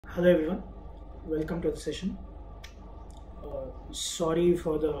Hello everyone, welcome to the session. Sorry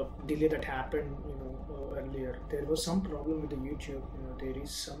for the delay that happened, earlier. There was some problem with the YouTube. There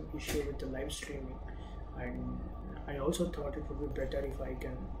is some issue with the live streaming, and I also thought it would be better if I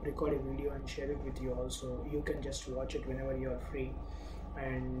can record a video and share it with you. Also, you can just watch it whenever you are free,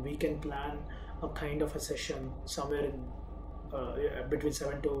 and we can plan a kind of a session somewhere in between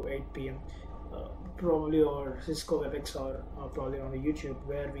 7 to 8 p.m. Probably or Cisco WebEx or probably on the YouTube,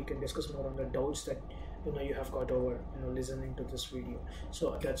 where we can discuss more on the doubts that you have got over listening to this video.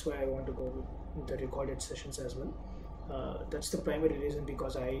 So that's why I want to go with the recorded sessions as well. That's the primary reason,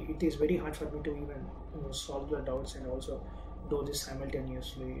 because it is very hard for me to even solve the doubts and also do this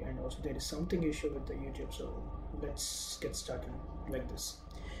simultaneously, and also there is something issue with the YouTube. So let's get started like this.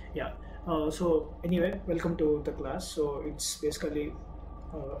 Yeah. So anyway, welcome to the class. So it's basically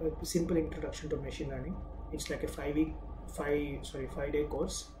a simple introduction to machine learning. It's like a 5-day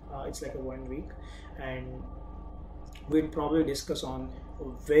course. It's like a 1 week, and we'll probably discuss on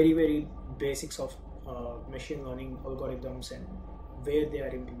very basics of machine learning algorithms and where they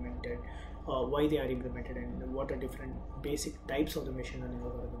are implemented, why they are implemented, and what are different basic types of the machine learning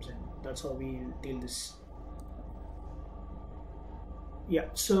algorithms, and that's how we'll deal this. Yeah,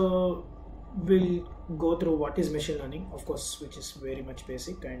 so we'll go through what is machine learning, of course, which is very much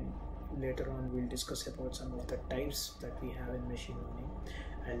basic, and later on we'll discuss about some of the types that we have in machine learning,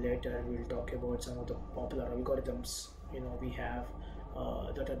 and later we'll talk about some of the popular algorithms we have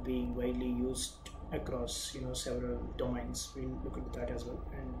that are being widely used across several domains. We'll look into that as well,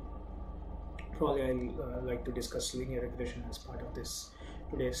 and probably I'll like to discuss linear regression as part of this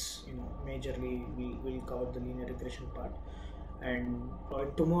today's majorly we'll cover the linear regression part, and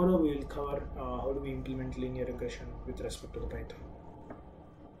tomorrow we will cover how do we implement linear regression with respect to the Python.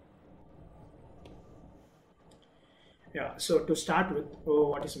 Yeah, so to start with,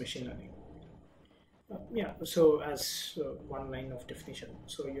 what is machine learning? Yeah, so as one line of definition,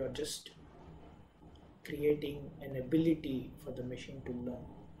 so you're just creating an ability for the machine to learn,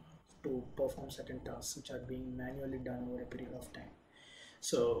 to perform certain tasks which are being manually done over a period of time.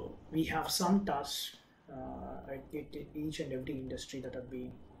 So we have some tasks each and every industry that are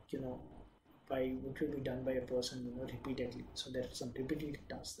being which will be done by a person repeatedly. So there are some repeated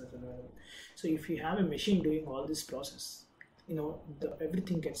tasks that are available. So if you have a machine doing all this process,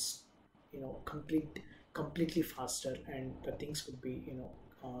 everything gets completely faster, and the things would be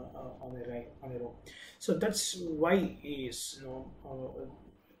on a row. So that's why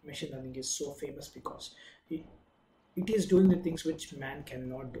machine learning is so famous, because it is doing the things which man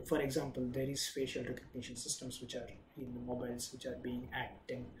cannot do. For example, there is facial recognition systems which are in the mobiles, which are being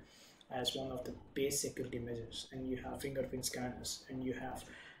acting as one of the base security measures, and you have fingerprint scanners, and you have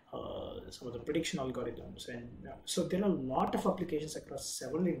some of the prediction algorithms, and so there are a lot of applications across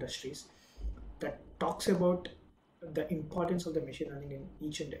several industries that talks about the importance of the machine learning in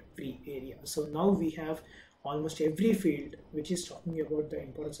each and every area. So now we have almost every field which is talking about the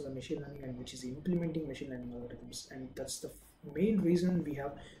importance of the machine learning and which is implementing machine learning algorithms, and that's the main reason we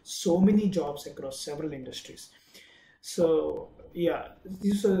have so many jobs across several industries. So yeah,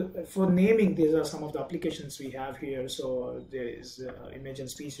 for naming, these are some of the applications we have here. So there is image and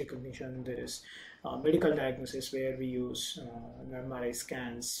speech recognition, there is medical diagnosis, where we use MRI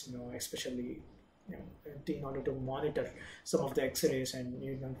scans, especially in order to monitor some of the x-rays, and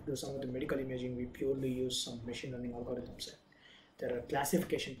to do some of the medical imaging, we purely use some machine learning algorithms. There are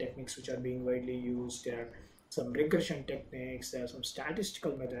classification techniques which are being widely used, there are some regression techniques, there are some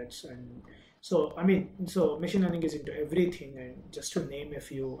statistical methods, and so machine learning is into everything. And just to name a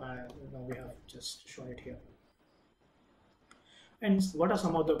few, we have just shown it here. And what are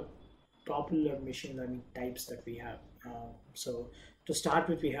some of the popular machine learning types that we have? So to start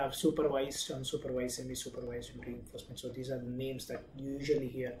with, we have supervised, unsupervised, semi-supervised, and reinforcement. So these are the names that you usually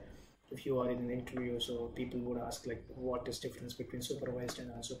hear if you are in an interview. So people would ask, like, what is difference between supervised and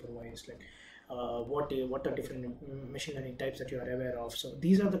unsupervised? Like, what are different machine learning types that you are aware of? So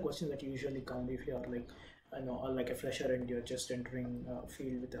these are the questions that usually come if you are like a fresher and you're just entering a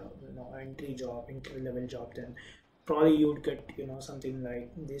field with a entry level job. Then probably you would get something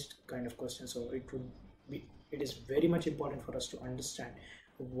like this kind of question. So it is very much important for us to understand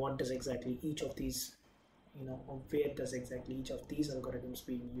what does exactly each of these where does exactly each of these algorithms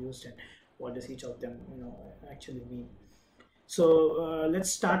being used, and what does each of them actually mean. So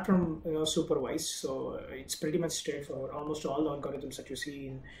let's start from supervised. So it's pretty much straightforward. Almost all the algorithms that you see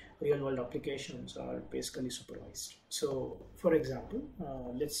in real world applications are basically supervised. So for example,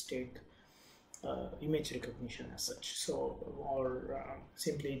 let's take image recognition as such. So, or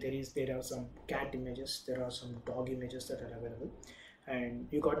simply there are some cat images, there are some dog images that are available. and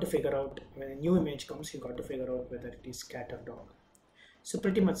you got to figure out, when a new image comes, you got to figure out whether it is cat or dog. So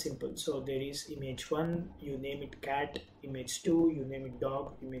pretty much simple. So there is image 1, you name it cat, image 2, you name it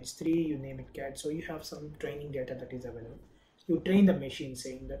dog, image 3, you name it cat. So you have some training data that is available. You train the machine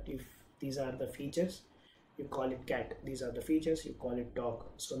saying that if these are the features, you call it cat, these are the features, you call it dog.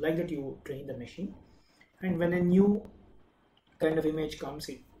 So like that you train the machine, and when a new kind of image comes,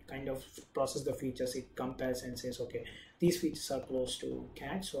 it kind of process the features, it compares and says, okay, these features are close to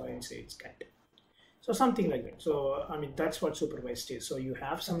cat, so I'll say it's cat. So something like that. So I mean, that's what supervised is. So you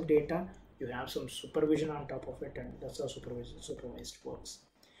have some data, you have some supervision on top of it, and that's how supervised works.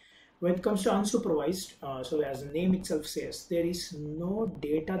 When it comes to unsupervised, so as the name itself says, there is no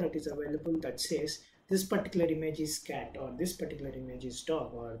data that is available that says this particular image is cat, or this particular image is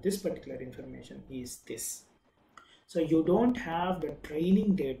dog, or this particular information is this. So you don't have the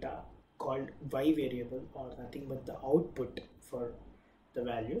training data called y variable or nothing but the output for the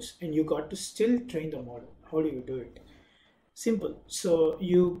values, and you got to still train the model. How do you do it? Simple. So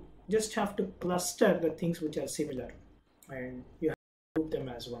you just have to cluster the things which are similar, and you have to group them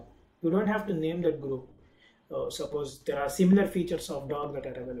as one. You don't have to name that group. Suppose there are similar features of dog that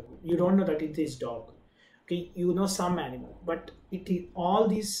are available. You don't know that it is dog. Okay, you know some animal, but all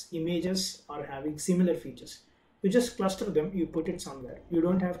these images are having similar features. You just cluster them, you put it somewhere. You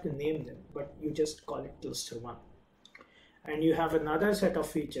don't have to name them, but you just call it cluster 1. And you have another set of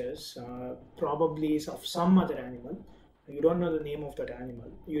features, probably is of some other animal. You don't know the name of that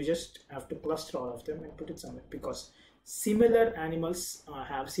animal. You just have to cluster all of them and put it somewhere, because similar animals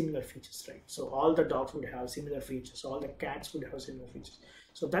have similar features, right? So all the dogs would have similar features, all the cats would have similar features.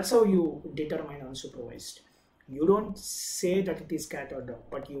 So that's how you determine unsupervised. You don't say that it is cat or dog,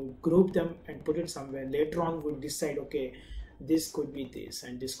 but you group them and put it somewhere. Later on we'll decide, okay, this could be this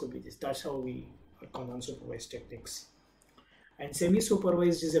and this could be this. That's how we work on unsupervised techniques. And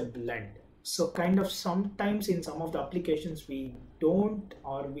semi-supervised is a blend. So kind of sometimes in some of the applications we don't,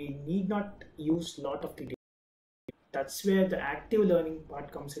 or we need not use a lot of the data. That's where the active learning part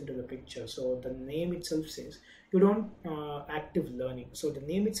comes into the picture. So the name itself says you don't active learning. So the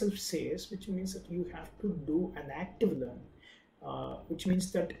name itself says, which means that you have to do an active learning, which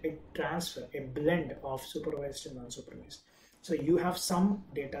means that a transfer, a blend of supervised and unsupervised. So you have some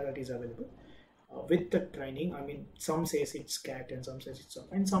data that is available. With the training, I mean, some says it's cat and some says it's dog,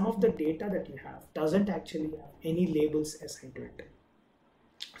 and some of the data that you have doesn't actually have any labels assigned to it.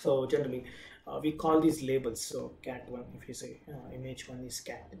 So generally we call these labels. So cat 1, if you say image 1 is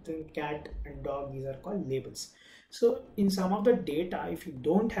cat, then cat and dog, these are called labels. So in some of the data, if you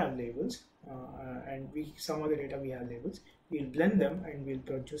don't have labels, and some of the data we have labels, we'll blend them and we'll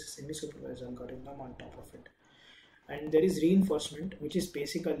produce a semi-supervised algorithm on top of it. And there is reinforcement, which is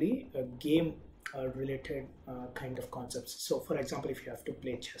basically a game related kind of concepts. So for example, if you have to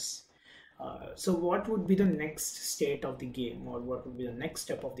play chess, so what would be the next state of the game, or what would be the next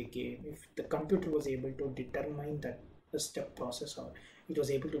step of the game if the computer was able to determine that the step process, or it was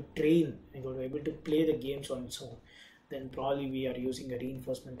able to train and was able to play the games on its own? Then probably we are using a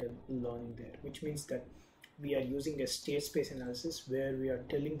reinforcement learning there, which means that we are using a state space analysis where we are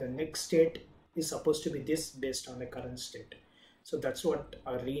telling the next state is supposed to be this based on the current state. So that's what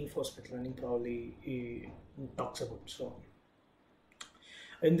our reinforcement learning probably talks about. So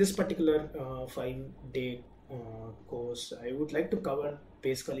in this particular 5-day course, I would like to cover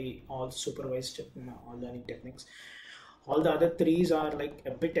basically all supervised learning techniques. All the other 3s are like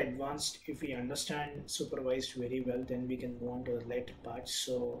a bit advanced. If we understand supervised very well, then we can move on to the later parts.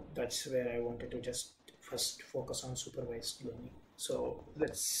 So that's where I wanted to just first focus on supervised learning. So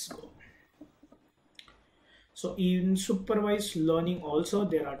let's go. So in supervised learning also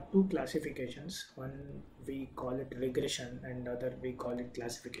there are 2 classifications. One we call it regression and other we call it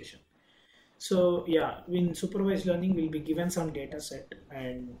classification. So yeah, in supervised learning we'll be given some data set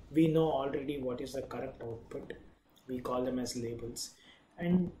and we know already what is the correct output. We call them as labels,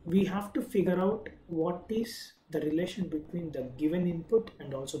 and we have to figure out what is the relation between the given input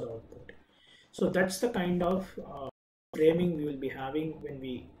and also the output. So that's the kind of framing we will be having when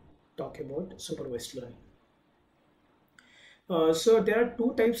we talk about supervised learning. So there are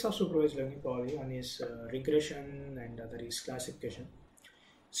 2 types of supervised learning probably. One is regression and other is classification.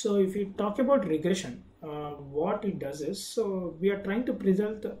 So if we talk about regression, what it does is, so we are trying to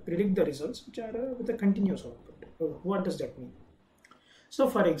predict the results which are with a continuous output. What does that mean? So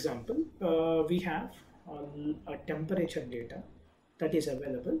for example, we have a temperature data that is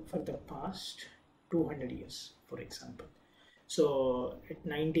available for the past 200 years, for example. So at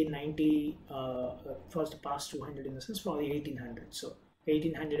 1990, for the past 200 in the sense for the 1800. So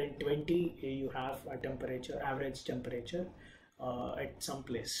 1820, you have a temperature, average temperature at some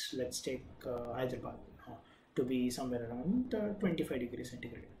place. Let's take Hyderabad to be somewhere around 25 degrees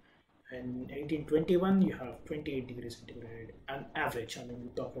centigrade. And 1821 you have 28 degrees centigrade, an average. I mean, we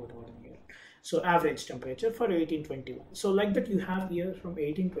talk about 1 year. So average temperature for 1821. So like that you have years from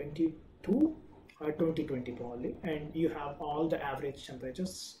 1822 or 2020 probably, and you have all the average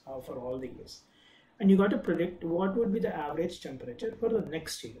temperatures for all the years. And you got to predict what would be the average temperature for the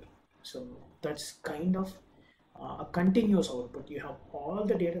next year. So that's kind of a continuous output. You have all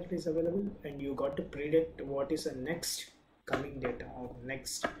the data that is available, and you got to predict what is the next coming data or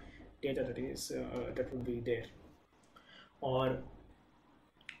next data that is that will be there. Or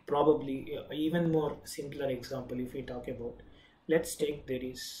probably even more simpler example, if we talk about, let's take there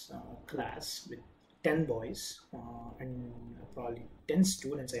is a class with 10 boys and probably 10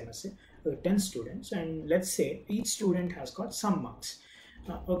 students, I must say 10 students, and let's say each student has got some marks.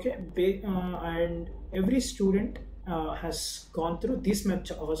 And every student has gone through this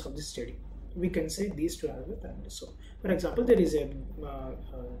much hours of the study. We can say these two are the parameters. So for example, there is a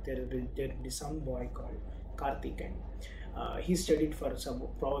there will be some boy called Karthik, and he studied for some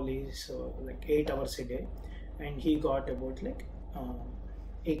probably so like 8 hours a day, and he got about like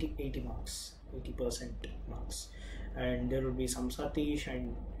 80 marks, 80% marks. And there will be some Satish,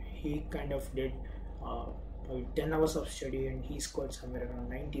 and he kind of did 10 hours of study, and he scored somewhere around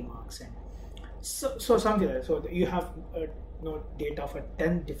 90 marks. And so something like that. So you have data for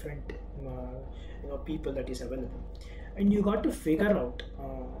 10 different people that is available, and you got to figure out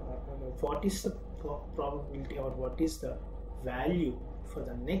what is the probability or what is the value for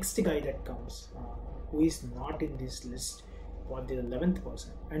the next guy that comes who is not in this list, what the 11th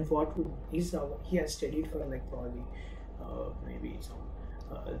person, and what would is he has studied for like probably maybe some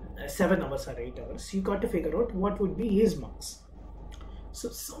 7 hours or 8 hours. You got to figure out what would be his marks. So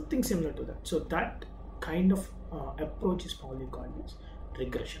something similar to that. So that kind of approach is probably called as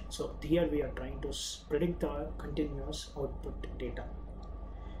regression. So here we are trying to predict the continuous output data.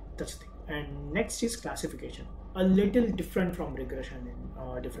 That's the thing. And next is classification. A little different from regression in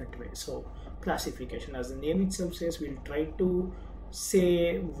a different way. So classification, as the name itself says, we'll try to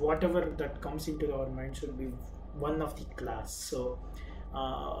say whatever that comes into our mind should be one of the class. So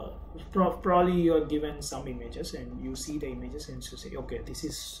probably you're given some images, and you see the images and you say, okay, this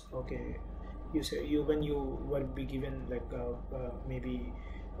is okay. You say when you would be given like maybe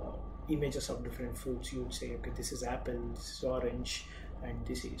images of different fruits, you would say, okay, this is apple, this is orange, and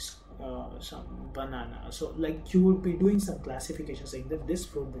this is some banana. So like you would be doing some classification, saying that this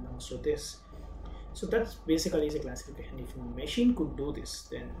fruit belongs to this. So that's basically is a classification. If a machine could do this,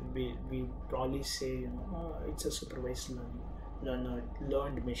 then we probably say it's a supervised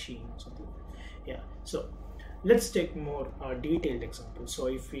learned machine or something. Yeah. So let's take more detailed examples. So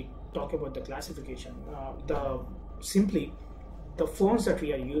if we talk about the classification, the phones that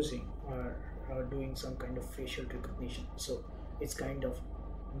we are using are doing some kind of facial recognition. So it's kind of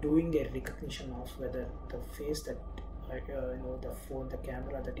doing a recognition of whether the face that the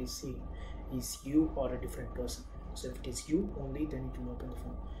camera that is seeing is you or a different person. So if it is you only, then it will open the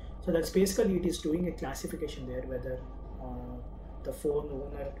phone. So that's basically it is doing a classification there, whether the phone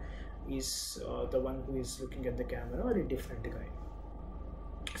owner is the one who is looking at the camera or a different guy.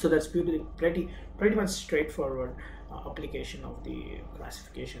 So that's pretty much straightforward application of the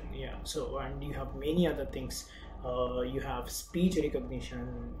classification. Yeah. So and you have many other things. You have speech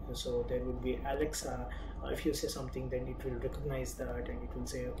recognition. So there would be Alexa. If you say something, then it will recognize that, and it will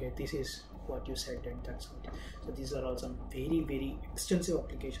say, okay, this is what you said, and that's what. So these are all some very extensive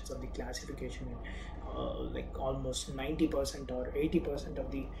applications of the classification. Like almost 90% or 80%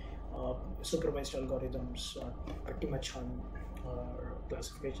 of the supervised algorithms are pretty much on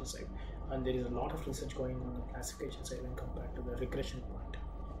classification side, and there is a lot of research going on the classification side when compared to the regression part.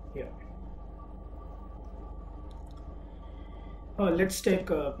 Yeah. Let's take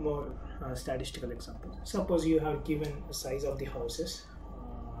a more statistical example. Suppose you have given a size of the houses,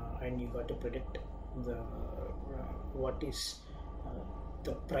 and you got to predict the what is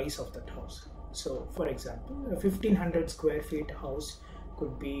the price of that house. So for example, a 1500 square feet house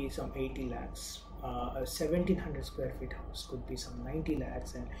could be some 80 lakhs. A 1700 square feet house could be some 90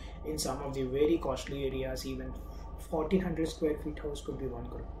 lakhs, and in some of the very costly areas, even 1400 square feet house could be 1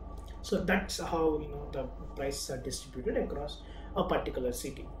 crore. So that's how the prices are distributed across a particular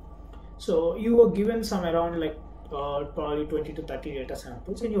city. So you were given some around like probably 20 to 30 data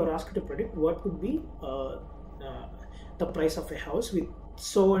samples, and you are asked to predict what would be the price of a house with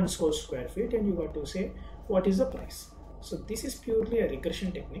so and so square feet, and you got to say what is the price. So this is purely a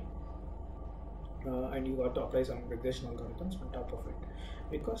regression technique, and you got to apply some regression algorithms on top of it,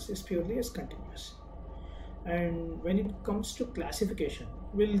 because this purely is continuous. And when it comes to classification,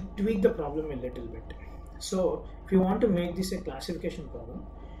 we'll tweak the problem a little bit. So if you want to make this a classification problem,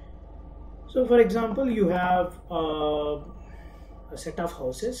 so for example, you have a set of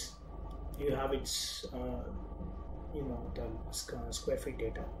houses, you have its the square feet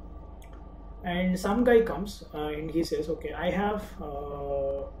data, and some guy comes and he says, okay, I have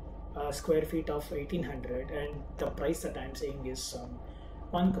a square feet of 1800 and the price that I'm saying is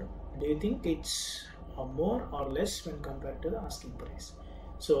 1 crore. Do you think it's more or less when compared to the asking price?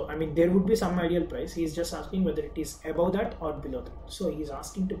 So I mean, there would be some ideal price. He's just asking whether it is above that or below that. So he's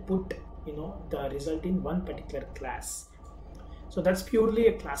asking to put the result in one particular class. So that's purely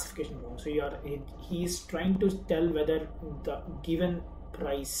a classification problem. So he is trying to tell whether the given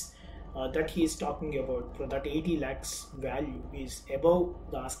price that he is talking about, for that 80 lakhs value, is above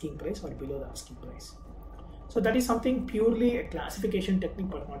the asking price or below the asking price. So that is something purely a classification technique,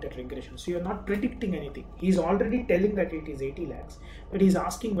 but not a regression. So you're not predicting anything. He's already telling that it is 80 lakhs, but he's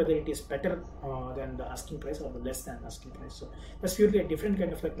asking whether it is better than the asking price or less than asking price. So that's purely a different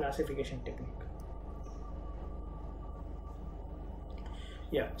kind of a classification technique.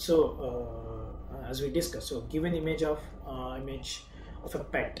 Yeah. So as we discussed, so given image of a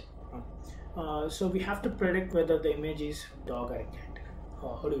pet. So we have to predict whether the image is dog or a cat.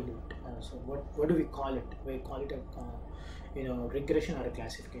 How do we do it? So what do we call it? We call it a regression or a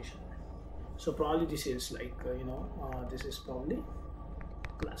classification. So probably this is like this is probably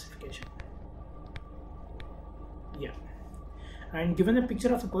classification. Yeah. And given a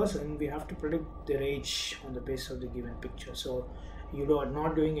picture of a person, we have to predict their age on the basis of the given picture. So you are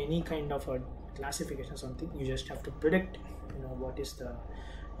not doing any kind of a classification or something. You just have to predict what is the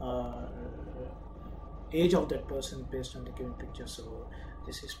age of that person based on the given picture. So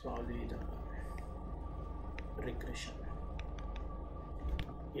this is probably the regression.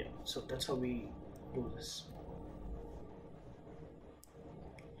 Yeah, so that's how we do this.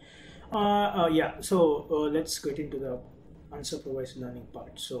 Yeah, so let's get into the unsupervised learning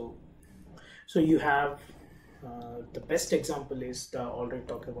part. So you have the best example is the already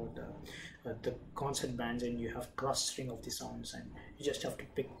talked about the consonant bands, and you have clustering of the sounds, and you just have to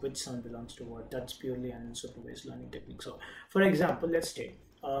pick which sound belongs to what. That's purely an unsupervised learning technique. So for example, let's take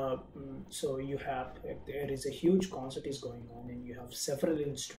so you have, there is a huge concert is going on and you have several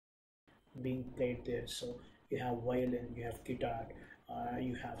instruments being played there. So you have violin, you have guitar,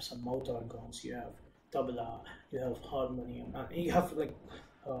 you have some mouth organs, you have tabla, you have harmonium, you have like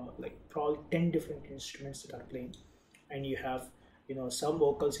probably 10 different instruments that are playing, and you have some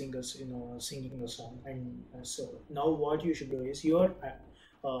vocal singers singing the song. And so now what you should do is, your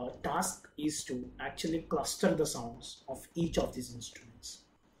task is to actually cluster the sounds of each of these instruments.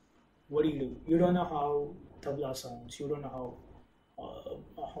 What do? You don't know how tabla sounds, you don't know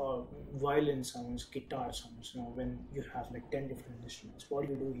how violin sounds, guitar sounds. When you have like 10 different instruments, what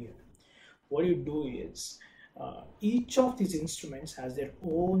do you do here? What you do is, each of these instruments has their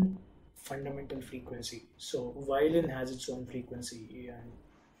own fundamental frequency. So violin has its own frequency, and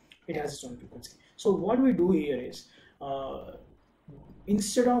it has its own frequency. So what we do here is,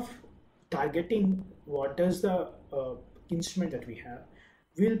 instead of targeting what is the instrument that we have,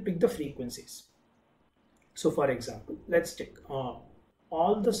 we'll pick the frequencies. So for example, let's take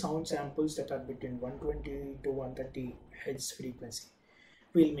all the sound samples that are between 120 to 130 hertz frequency.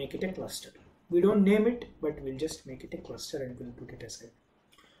 We'll make it a cluster. We don't name it, but we'll just make it a cluster and we'll put it aside.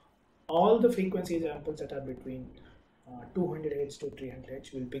 All the frequency samples that are between 200 Hz to 300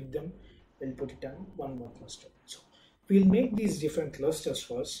 Hz, we'll pick them, we'll put it on one more cluster. So we'll make these different clusters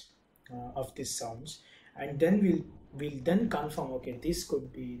first of these sounds, and then we'll then confirm, okay, this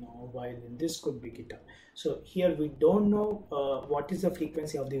could be violin, this could be guitar. So here we don't know what is the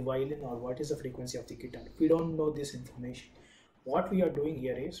frequency of the violin or what is the frequency of the guitar. We don't know this information. What we are doing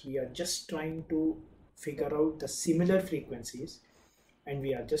here is, we are just trying to figure out the similar frequencies, and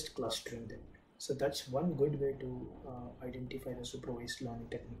we are just clustering them. So that's one good way to identify the supervised learning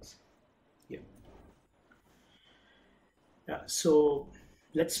techniques. Yeah. So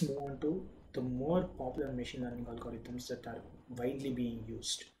let's move on to the more popular machine learning algorithms that are widely being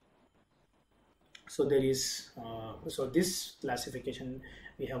used. So there is so this classification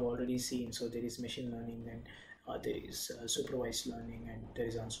we have already seen. So there is machine learning, and there is supervised learning, and there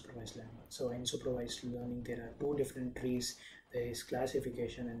is unsupervised learning. So in supervised learning, there are two different trees. There is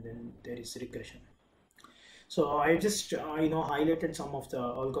classification, and then there is regression. So I just highlighted some of the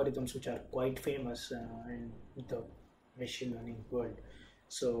algorithms which are quite famous in the machine learning world.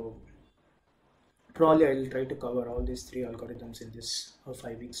 So probably I will try to cover all these three algorithms in this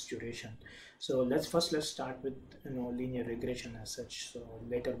 5 weeks duration. So let's start with linear regression as such. So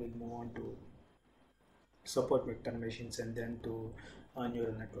later we'll move on to support vector machines and then to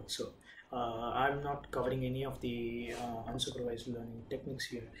neural networks. So I'm not covering any of the unsupervised learning techniques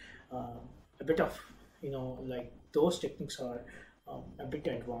here. A bit of, like those techniques are a bit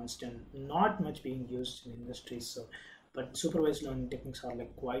advanced and not much being used in industries. So, but supervised learning techniques are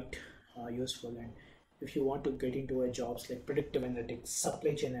like quite useful. And if you want to get into a jobs like predictive analytics,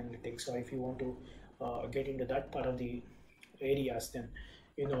 supply chain analytics, or if you want to get into that part of the areas, then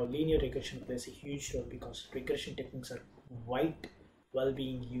linear regression plays a huge role, because regression techniques are wide well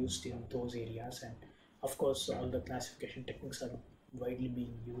being used in those areas. And of course all the classification techniques are widely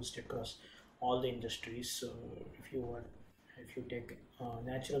being used across all the industries. So if you take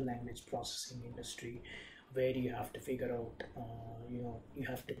natural language processing industry, where you have to figure out you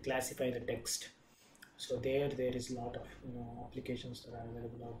have to classify the text. So there is a lot of applications that are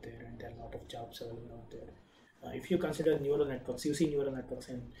available out there, and there are a lot of jobs available out there. If you consider neural networks, you see neural networks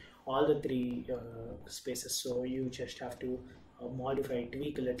in all the three spaces. So you just have to modify,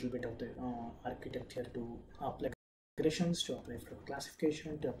 tweak a little bit of the architecture to apply regressions, to apply for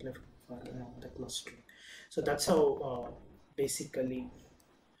classification, to apply for the clustering. So that's how basically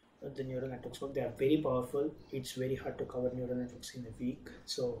the neural networks work. They are very powerful. It's very hard to cover neural networks in a week.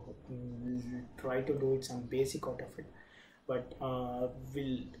 So try to do it some basic out of it. But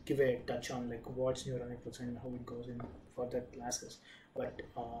we'll give a touch on like what's neural networks and how it goes in further classes. But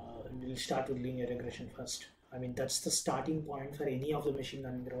we'll start with linear regression first. I mean, that's the starting point for any of the machine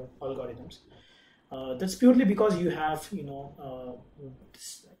learning algorithms. That's purely because you have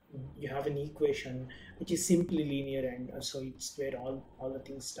you have an equation which is simply linear, and so it's where all the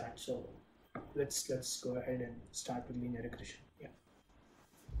things start. So let's go ahead and start with linear regression. Yeah.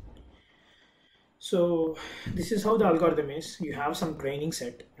 So this is how the algorithm is. You have some training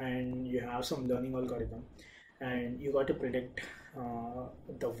set and you have some learning algorithm, and you got to predict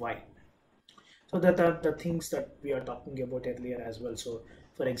the y. So that are the things that we are talking about earlier as well. So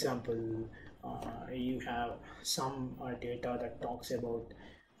for example, you have some data that talks about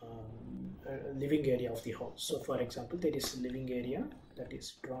living area of the house. So for example, there is a living area that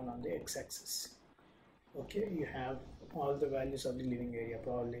is drawn on the x-axis. Okay, you have all the values of the living area,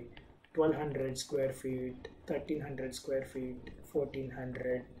 probably 1200 square feet, 1300 square feet,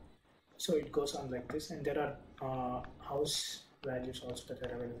 1400. So it goes on like this, and there are house values also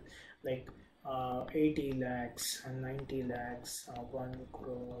that are available, like 80 lakhs and 90 lakhs, 1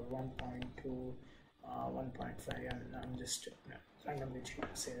 crore, 1.2, 1.5, and I'm just randomly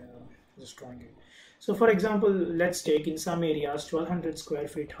just drawing it. So for example, let's take in some areas 1200 square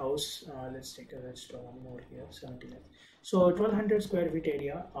feet house. Let's draw one more here, 70 lakhs. So 1200 square feet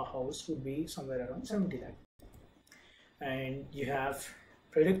area, a house would be somewhere around 70 lakh. And you have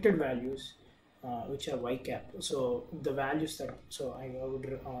predicted values which are y cap. So the values that, so I would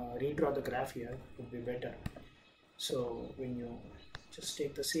redraw the graph here, would be better. So when you just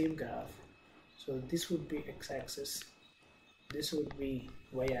take the same graph, so this would be x-axis, this would be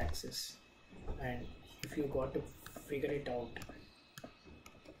y-axis, and if you got to figure it out,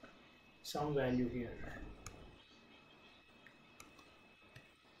 some value here,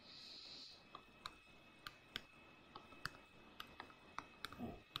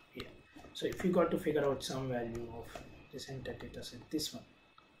 so if you got to figure out some value of this entire data set, this one,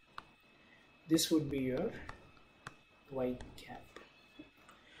 this would be your y cap,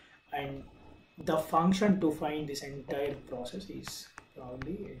 and the function to find this entire process is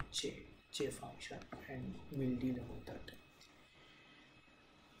probably a j function, and we'll deal about that.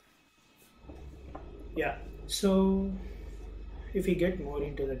 Yeah, so if we get more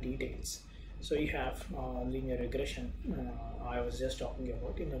into the details, so you have linear regression. I was just talking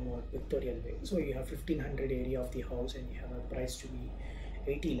about in a more pictorial way. So you have 1500 area of the house, and you have a price to be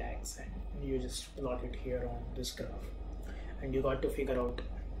 80 lakhs, and you just plot it here on this graph, and you got to figure out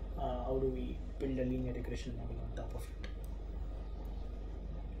how do we build a linear regression model on top of it.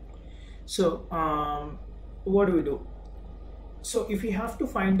 So what do we do? So if you have to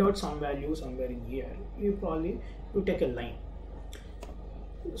find out some value somewhere in here, you take a line.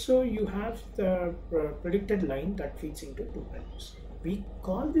 So you have the predicted line that feeds into two values. We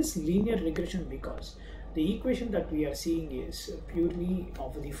call this linear regression because the equation that we are seeing is purely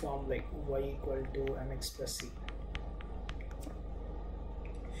of the form like y equal to mx plus c.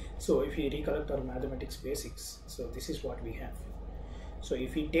 So if we recollect our mathematics basics, so this is what we have. So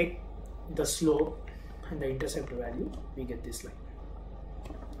if we take the slope and the intercept value, we get this line.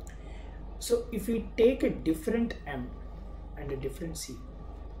 So if we take a different m and a different c,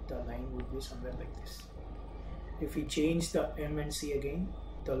 the line would be somewhere like this. If we change the m and c again,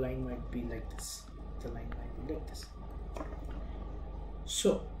 the line might be like this. The line might be like this.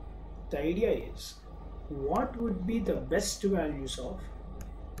 So the idea is, what would be the best values of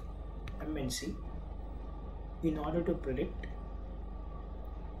MNC in order to predict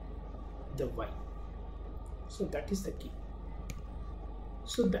the Y. So that is the key.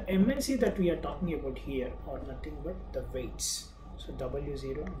 So the MNC that we are talking about here are nothing but the weights. So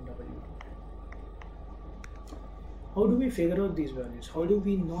W0 and W2. How do we figure out these values? How do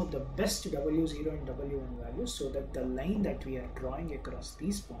we know the best W0 and W1 values so that the line that we are drawing across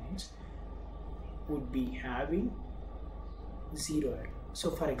these points would be having zero error?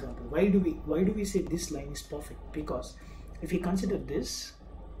 So for example, why do we say this line is perfect? Because if you consider this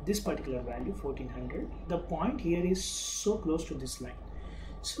particular value 1400, the point here is so close to this line.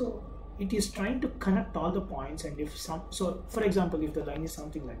 So it is trying to connect all the points, and if some, so for example, if the line is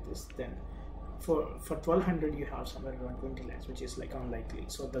something like this, then for 1200 you have somewhere around 20 lines, which is like unlikely.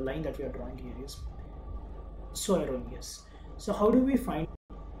 So the line that we are drawing here is so erroneous. So how do we find,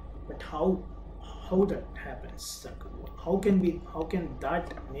 but how that happens? Like, how can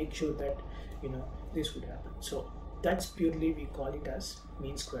that make sure that this would happen? So that's purely, we call it as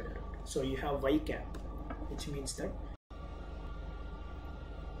mean squared error. So you have y cap, which means that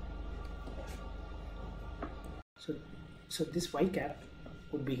so this y cap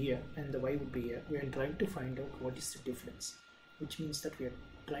would be here and the y would be here. We are trying to find out what is the difference, which means that we are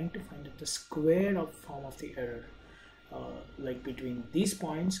trying to find out the square of form of the error, like between these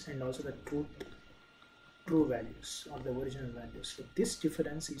points and also the true values or the original values. So this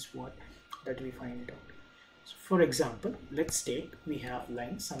difference is what that we find it out. So for example, let's take we have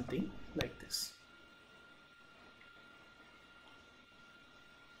line something like this.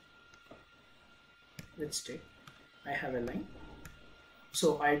 Let's take I have a line.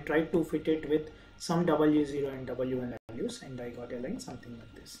 So I tried to fit it with some W0 and W1 values, and I got a line something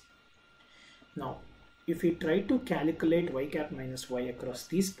like this. Now, if we try to calculate y cap minus y across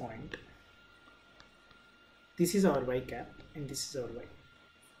this point, this is our y cap and this is our y.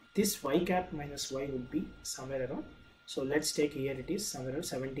 This y cap minus y would be somewhere around, so let's take here it is somewhere around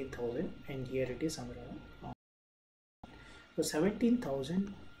 17,000 and here it is somewhere around. So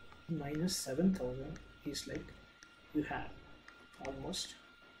 17,000 minus 7,000 is like you have almost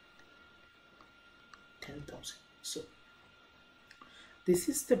 10,000. So this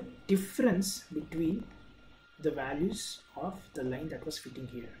is the difference between the values of the line that was fitting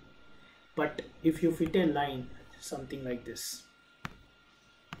here. But if you fit a line something like this,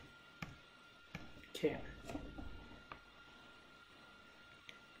 okay,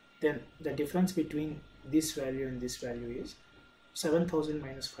 then the difference between this value and this value is 7,000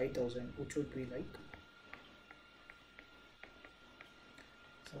 minus 5,000, which would be like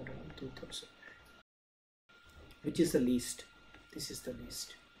around 2,000, which is the least. This is the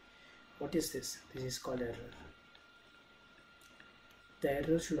least. What is this? This is called error. The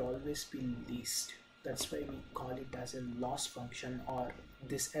error should always be least. That's why we call it as a loss function, or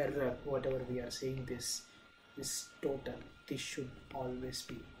this error, whatever we are saying, this total, this should always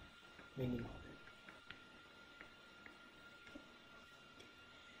be minimum.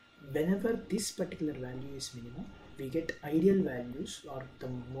 Whenever this particular value is minimum, we get ideal values, or the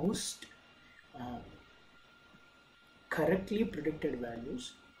most correctly predicted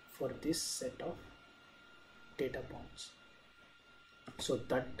values for this set of data points. So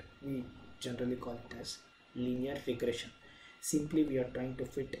that we generally call it as linear regression. Simply we are trying to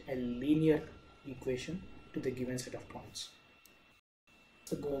fit a linear equation to the given set of points.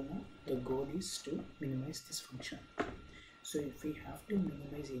 The goal now, the goal is to minimize this function. So if we have to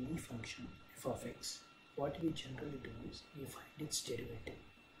minimize any function f of x, what we generally do is we find its derivative,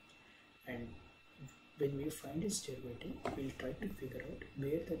 and when we find its derivative, we'll try to figure out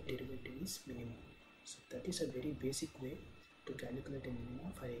where the derivative is minimum. So that is a very basic way to calculate a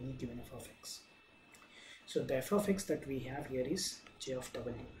minimum for any given f of x. So the f of x that we have here is j of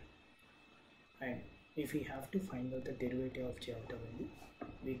w, and if we have to find out the derivative of j of w,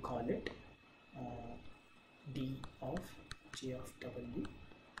 we call it d of j of w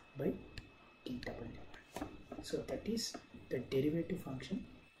by dw. So that is the derivative function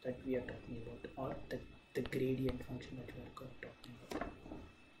that we are talking about, or the gradient function that we are talking about.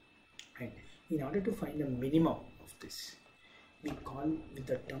 And in order to find the minimum of this, we call with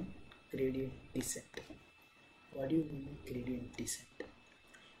the term gradient descent. What do you mean by gradient descent?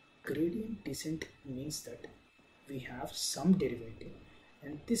 Gradient descent means that we have some derivative,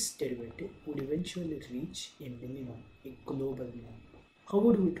 and this derivative would eventually reach a minimum, a global minimum. How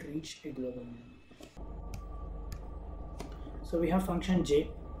would it reach a global minimum? So we have function j,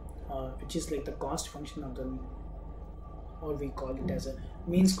 which is like the cost function of the, or we call it as a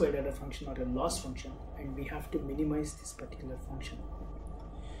mean squared error function or a loss function, and we have to minimize this particular function.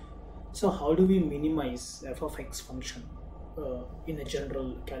 So how do we minimize f of x function in a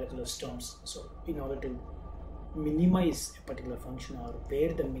general calculus terms? So in order to minimize a particular function, or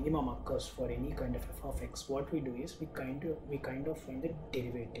where the minimum occurs for any kind of f of x, what we do is we kind of find the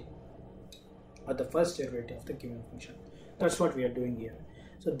derivative, or the first derivative of the given function. That's what we are doing here.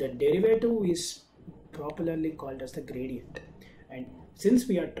 So the derivative is popularly called as the gradient, and since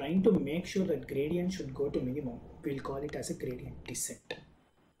we are trying to make sure that gradient should go to minimum, we'll call it as a gradient descent.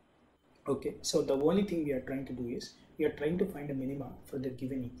 Okay, so the only thing we are trying to do is we are trying to find a minima for the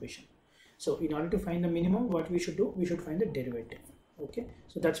given equation. So in order to find the minimum, what we should do, we should find the derivative. Okay,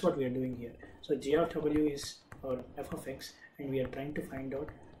 so that's what we are doing here. So j of w is our f of x, and we are trying to find out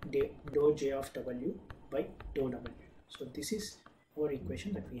dou j of w by dou w. So this is our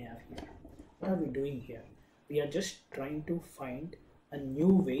equation that we have here. What are we doing here? We are just trying to find a new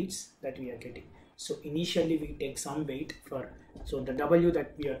weights that we are getting. So initially we take some weight for, so the w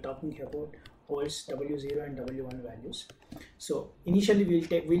that we are talking about holds w0 and w1 values. So initially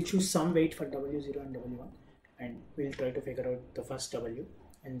we'll choose some weight for w0 and w1, and we'll try to figure out the first w,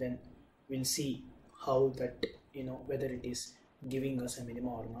 and then we'll see how that, whether it is giving us a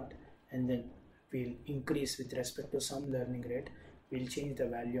minimum or not, and then we'll increase with respect to some learning rate. We'll change the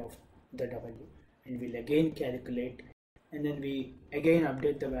value of the w, and we'll again calculate, and then we again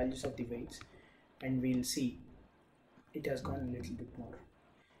update the values of the weights, and we'll see it has gone a little bit more.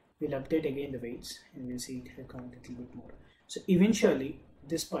 We'll update again the weights, and we'll see it has gone a little bit more. So eventually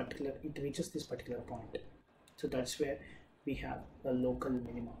it reaches this particular point. So that's where we have a local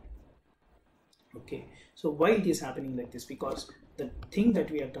minimum. Okay, so why it is happening like this? Because the thing that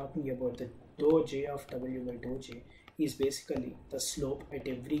we are talking about, the dou j of w by dou j, is basically the slope at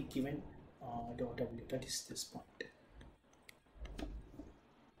every given dou w, that is this point.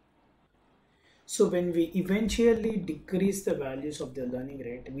 So when we eventually decrease the values of the learning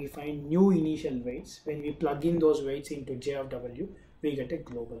rate, we find new initial weights. When we plug in those weights into j of w, we get a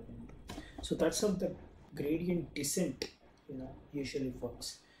global minimum. So that's how the gradient descent usually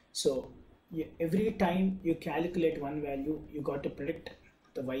works. So every time you calculate one value, you got to predict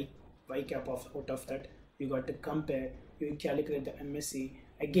the y cap out of that. You got to compare, you calculate the MSE,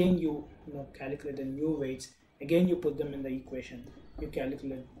 again you calculate the new weights, again you put them in the equation, you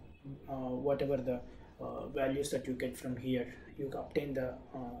calculate whatever the values that you get from here, you obtain the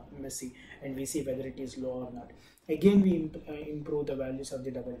MSE, and we see whether it is low or not. Again we improve the values of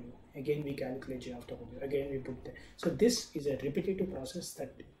the w, again we calculate j of w, again we put the, so this is a repetitive process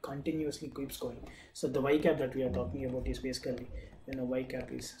that continuously keeps going. So the y cap that we are talking about is basically, y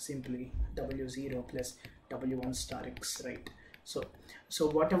cap is simply w0 plus w1 star x, right? So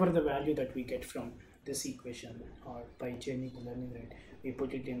whatever the value that we get from this equation, or by changing the learning rate, we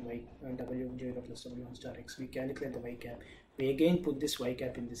put it in w0 plus w1 star x, we calculate the y cap, we again put this y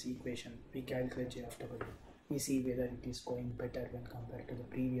cap in this equation, we calculate j of w, we see whether it is going better when compared to the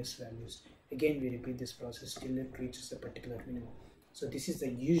previous values. Again we repeat this process till it reaches a particular minimum. So this is the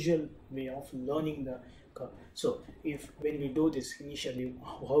usual way of learning the curve. So when we do this initially,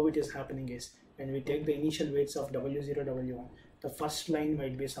 how it is happening is, when we take the initial weights of w0, w1, the first line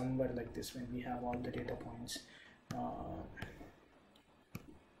might be somewhere like this when we have all the data points.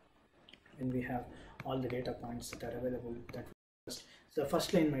 When we have all the data points that are available, the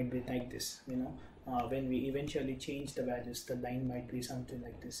first line might be like this, when we eventually change the values, the line might be something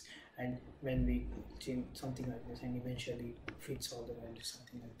like this, and when we change something like this, and eventually fits all the values,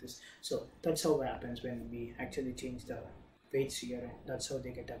 something like this. So that's how it happens when we actually change the weights here, and that's how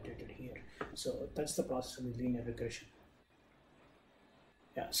they get updated here. So that's the process of the linear regression.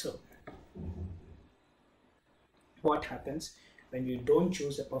 Yeah, so what happens when you don't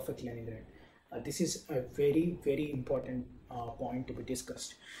choose a perfect learning rate? This is a very, very important point to be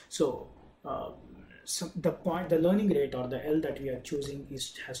discussed. So the learning rate, or the L that we are choosing,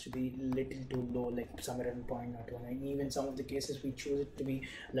 has to be little too low, like somewhere around 0.01, and even some of the cases we choose it to be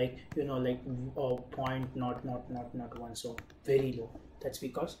like point not 1, so very low. That's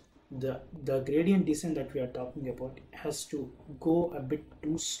because the gradient descent that we are talking about has to go a bit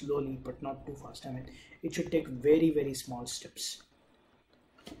too slowly but not too fast. I mean, it should take very, very small steps.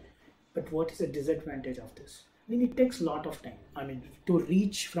 But what is the disadvantage of this? I mean, it takes a lot of time. I mean, to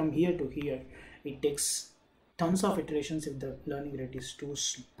reach from here to here, it takes tons of iterations if the learning rate is too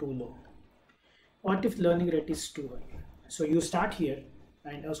low. What if learning rate is too high? So you start here,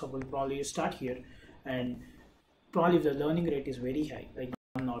 and also probably you start here, and probably if the learning rate is very high, like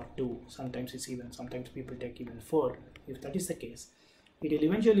 1 or 2, sometimes people take even 4. If that is the case, it will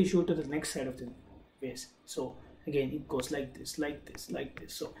eventually shoot to the next side of the base. So again it goes like this, like this, like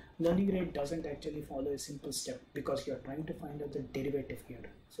this. So learning rate doesn't actually follow a simple step because you're trying to find out the derivative here.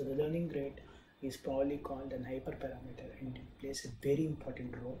 So the learning rate is probably called an hyperparameter, and it plays a very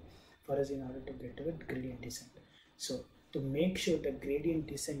important role for us in order to get to a gradient descent. So to make sure the gradient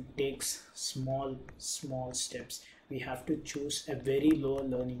descent takes small steps, we have to choose a very low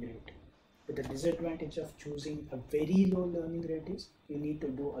learning rate. But the disadvantage of choosing a very low learning rate is you need to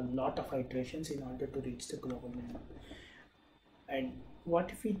do a lot of iterations in order to reach the global minimum. And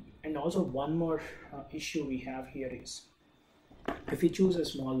what if we, and also one more issue we have here is, if we choose a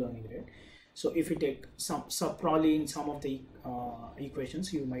small learning rate, so if you take some, so probably in some of the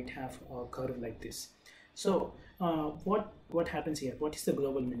equations you might have a curve like this. So what happens here? What is the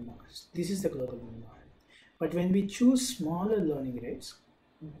global minimum? This is the global minimum. But when we choose smaller learning rates,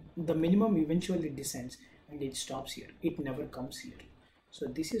 the minimum eventually descends and it stops here. It never comes here. So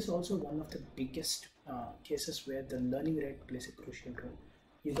this is also one of the biggest cases where the learning rate plays a crucial role.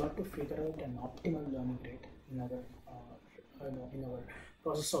 You got to figure out an optimal learning rate in our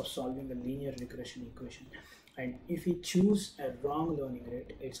process of solving a linear regression equation. And if we choose a wrong learning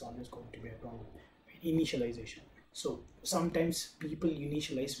rate, it's always going to be a problem. Initialization. So sometimes people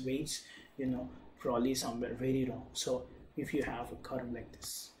initialize weights, probably somewhere very wrong. So if you have a curve like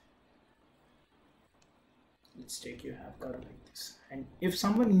this, let's take you have curve like this, and if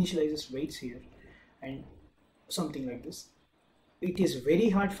someone initializes weights here and something like this, it is very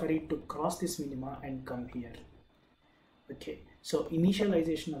hard for it to cross this minima and come here. Okay, so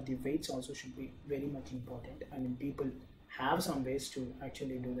initialization of the weights also should be very much important. I mean, people have some ways to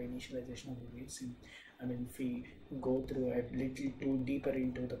actually do the initialization of the weights. If we go through a little too deeper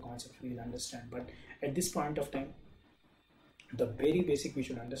into the concept, we'll understand. But at this point of time, the very basic we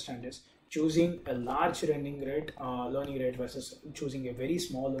should understand is choosing a large learning rate versus choosing a very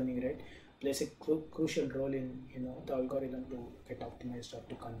small learning rate plays a crucial role in the algorithm to get optimized or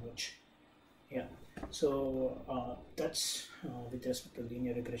to converge. Yeah, so that's with respect to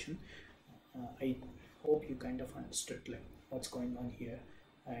linear regression. I hope you kind of understood like what's going on here,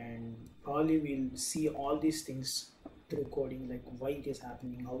 and probably we'll see all these things through coding, like why it is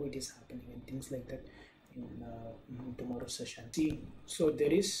happening, how it is happening, and things like that in tomorrow's session. See, so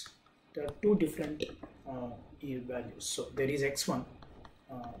there are two different values. So there is x1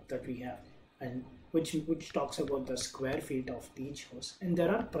 that we have, and which talks about the square feet of each house, and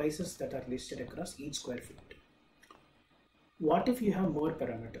there are prices that are listed across each square feet. What if you have more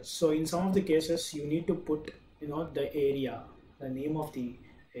parameters? So in some of the cases you need to put the area, the name of the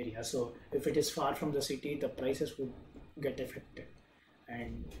area. So if it is far from the city, the prices would get affected,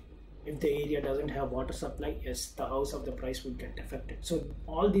 and if the area doesn't have water supply, yes, the house of the price would get affected. So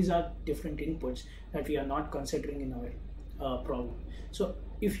all these are different inputs that we are not considering in our problem. So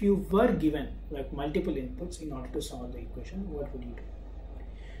if you were given like multiple inputs in order to solve the equation, what would you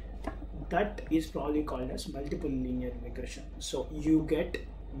do? That is probably called as multiple linear regression. So you get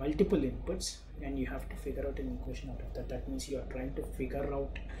multiple inputs and you have to figure out an equation out of that. That means you are trying to figure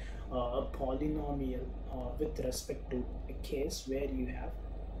out a polynomial with respect to a case where you have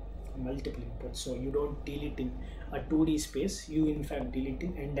multiple inputs. So you don't deal it in a 2D space, you in fact deal it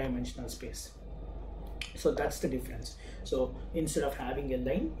in n-dimensional space. So that's the difference. So instead of having a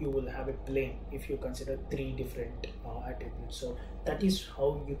line, you will have a plane if you consider 3 different attributes. So that is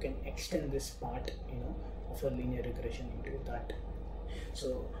how you can extend this part of a linear regression into that.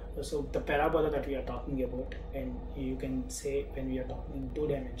 So the parabola that we are talking about, and you can say when we are talking in 2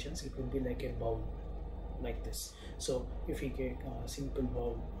 dimensions, it would be like a bowl like this. So if we get a simple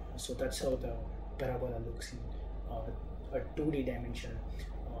bowl, so that's how the parabola looks in a 2D dimension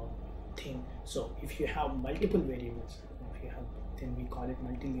thing. So if you have multiple variables, then we call it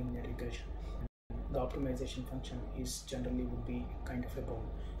multilinear regression. The optimization function is generally would be kind of a bowl.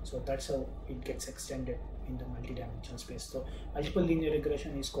 So that's how it gets extended in the multi-dimensional space. So multiple linear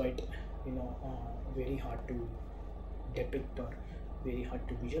regression is quite very hard to depict or very hard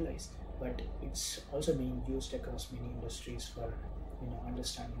to visualize, but it's also being used across many industries for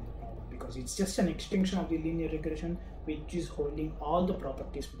understanding the problem, because it's just an extension of the linear regression which is holding all the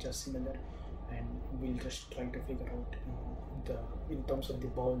properties which are similar, and we'll just try to figure out in terms of the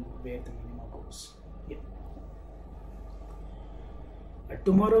bowl where the minima goes. Yeah.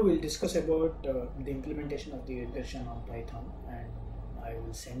 Tomorrow we'll discuss about the implementation of the regression on Python, and I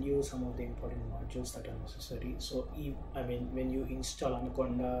will send you some of the important modules that are necessary. So when you install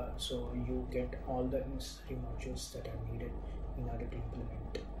Anaconda, so you get all the necessary modules that are needed in order to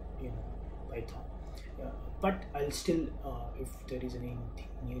implement Python. But I'll still if there is anything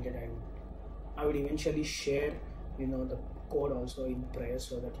needed, I would eventually share the code also in prior,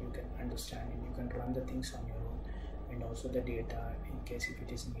 so that you can understand and you can run the things on your own. and also the data in case if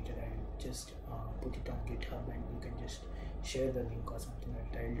it is needed. I'll just put it on GitHub and you can just share the link or something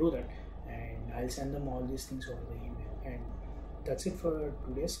like that. I'll do that and I'll send them all these things over the email. And that's it for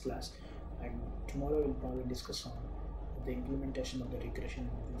today's class, and tomorrow we'll probably discuss on the implementation of the regression.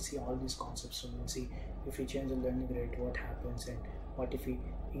 We'll see all these concepts. So we'll see if we change the learning rate, what happens, and what if we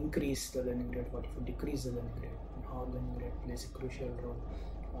increase the learning rate, what if we decrease the learning rate, and how learning rate plays a crucial role.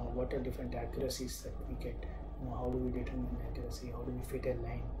 What are different accuracies that we get, how do we determine accuracy, how do we fit a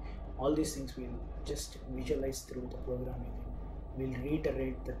line. All these things we'll just visualize through the programming, and we'll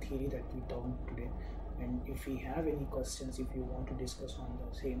reiterate the theory that we talked today. And if we have any questions, if you want to discuss on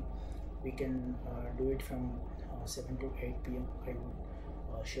the same, we can do it from 7 to 8 p.m. I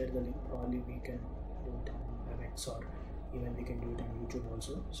will share the link. Probably we can do it on WebEx, or even we can do it on YouTube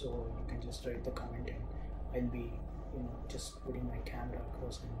also. So you can just write the comment and I'll be just putting my camera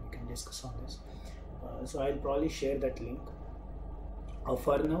across and we can discuss on this. So I'll probably share that link.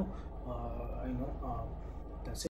 For now, that's it.